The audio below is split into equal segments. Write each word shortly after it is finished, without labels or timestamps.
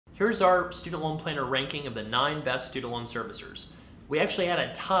Here's our student loan planner ranking of the 9 best student loan servicers. We actually had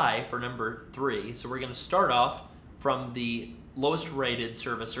a tie for number 3, so we're going to start off from the lowest rated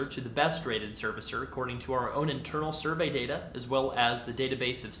servicer to the best rated servicer according to our own internal survey data as well as the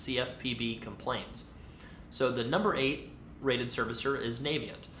database of CFPB complaints. So the number 8 rated servicer is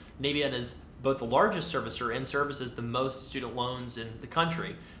Navient. Navient is both the largest servicer and services the most student loans in the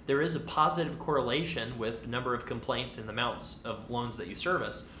country. There is a positive correlation with the number of complaints and the amounts of loans that you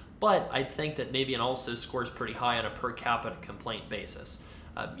service, but I think that Navient also scores pretty high on a per capita complaint basis.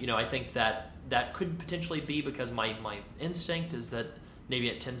 I think that could potentially be because my instinct is that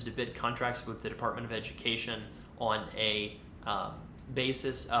Navient tends to bid contracts with the Department of Education on a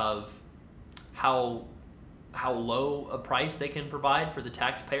basis of how low a price they can provide for the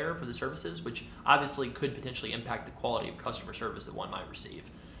taxpayer for the services, which obviously could potentially impact the quality of customer service that one might receive.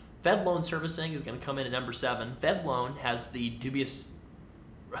 Fed Loan Servicing is going to come in at number 7. Fed Loan has the dubious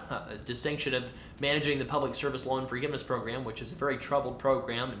distinction of managing the Public Service Loan Forgiveness Program, which is a very troubled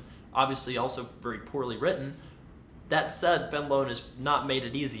program and obviously also very poorly written. That said, Fed Loan has not made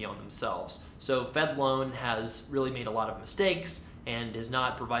it easy on themselves. So Fed Loan has really made a lot of mistakes and has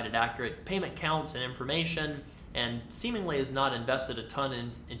not provided accurate payment counts and information, and seemingly has not invested a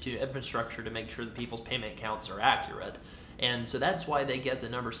ton into infrastructure to make sure that people's payment counts are accurate. And so that's why they get the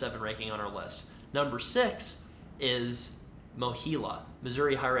number 7 ranking on our list. Number 6 is MOHELA,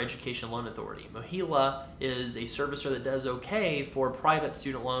 Missouri Higher Education Loan Authority. MOHELA is a servicer that does okay for private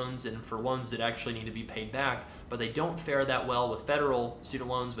student loans and for loans that actually need to be paid back, but they don't fare that well with federal student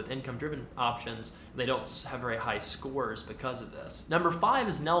loans with income-driven options. They don't have very high scores because of this. Number 5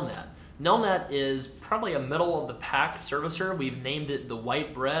 is Nelnet. Nelnet is probably a middle-of-the-pack servicer. We've named it the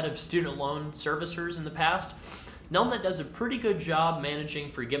white bread of student loan servicers in the past. Nelnet does a pretty good job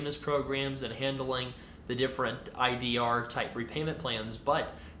managing forgiveness programs and handling the different IDR type repayment plans,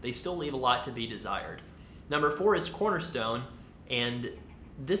 but they still leave a lot to be desired. Number 4 is Cornerstone, and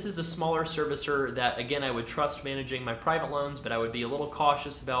this is a smaller servicer that, again, I would trust managing my private loans, but I would be a little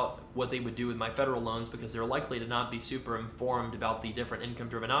cautious about what they would do with my federal loans because they're likely to not be super informed about the different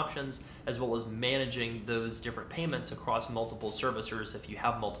income-driven options as well as managing those different payments across multiple servicers if you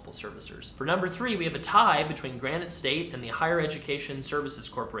have multiple servicers. For number 3, we have a tie between Granite State and the Higher Education Services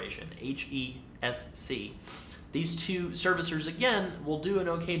Corporation, HESC. These two servicers, again, will do an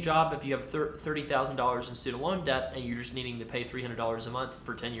okay job if you have $30,000 in student loan debt and you're just needing to pay $300 a month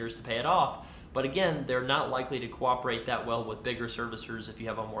for 10 years to pay it off. But again, they're not likely to cooperate that well with bigger servicers if you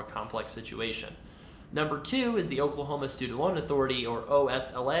have a more complex situation. Number 2 is the Oklahoma Student Loan Authority, or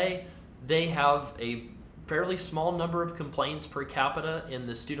OSLA. They have a fairly small number of complaints per capita in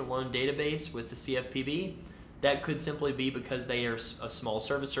the student loan database with the CFPB. That could simply be because they are a small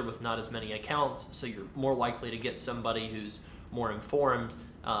servicer with not as many accounts, so you're more likely to get somebody who's more informed,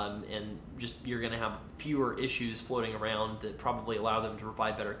 and just you're going to have fewer issues floating around that probably allow them to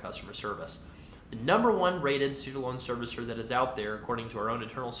provide better customer service. The number 1 rated student loan servicer that is out there, according to our own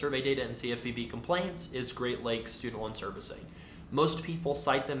internal survey data and CFPB complaints, is Great Lakes Student Loan Servicing. Most people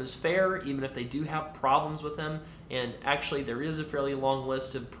cite them as fair, even if they do have problems with them, and actually there is a fairly long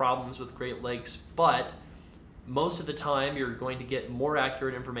list of problems with Great Lakes, but most of the time you're going to get more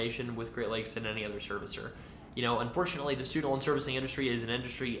accurate information with Great Lakes than any other servicer. Unfortunately, the student loan servicing industry is an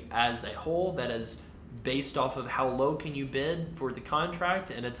industry as a whole that is based off of how low can you bid for the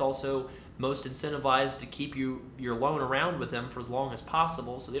contract, and it's also most incentivized to keep your loan around with them for as long as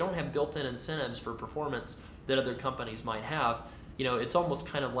possible, so they don't have built-in incentives for performance that other companies might have. It's almost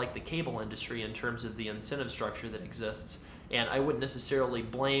kind of like the cable industry in terms of the incentive structure that exists, and I wouldn't necessarily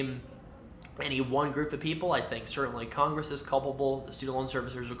blame any one group of people. I think certainly Congress is culpable, the student loan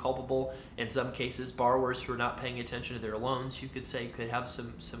servicers are culpable, in some cases borrowers who are not paying attention to their loans, you could say, could have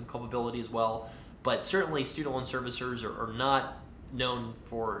some culpability as well, but certainly student loan servicers are not known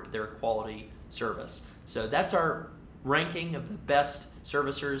for their quality service. So that's our ranking of the best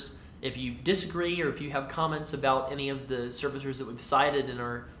servicers. If you disagree or if you have comments about any of the servicers that we've cited in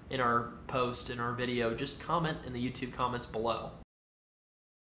our post, in our video, just comment in the YouTube comments below.